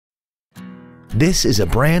This is a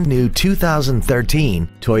brand new 2013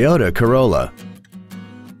 Toyota Corolla.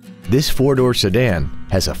 This four-door sedan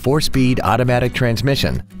has a 4-speed automatic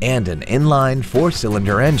transmission and an inline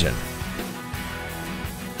 4-cylinder engine.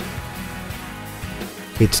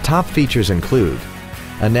 Its top features include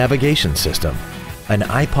a navigation system, an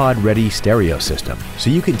iPod-ready stereo system so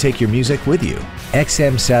you can take your music with you,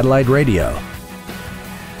 XM satellite radio,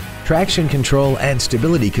 traction control and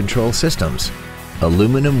stability control systems,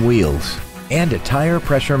 aluminum wheels, and a tire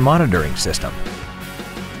pressure monitoring system.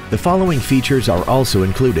 The following features are also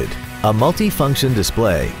included: a multi-function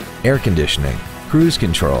display, air conditioning, cruise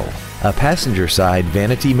control, a passenger side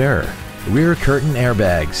vanity mirror, rear curtain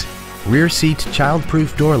airbags, rear seat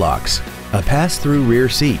child-proof door locks, a pass-through rear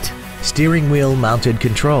seat, steering wheel mounted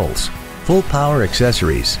controls, full power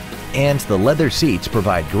accessories, and the leather seats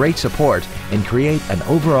provide great support and create an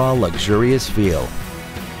overall luxurious feel.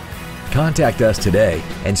 Contact us today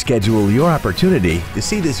and schedule your opportunity to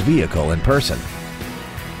see this vehicle in person.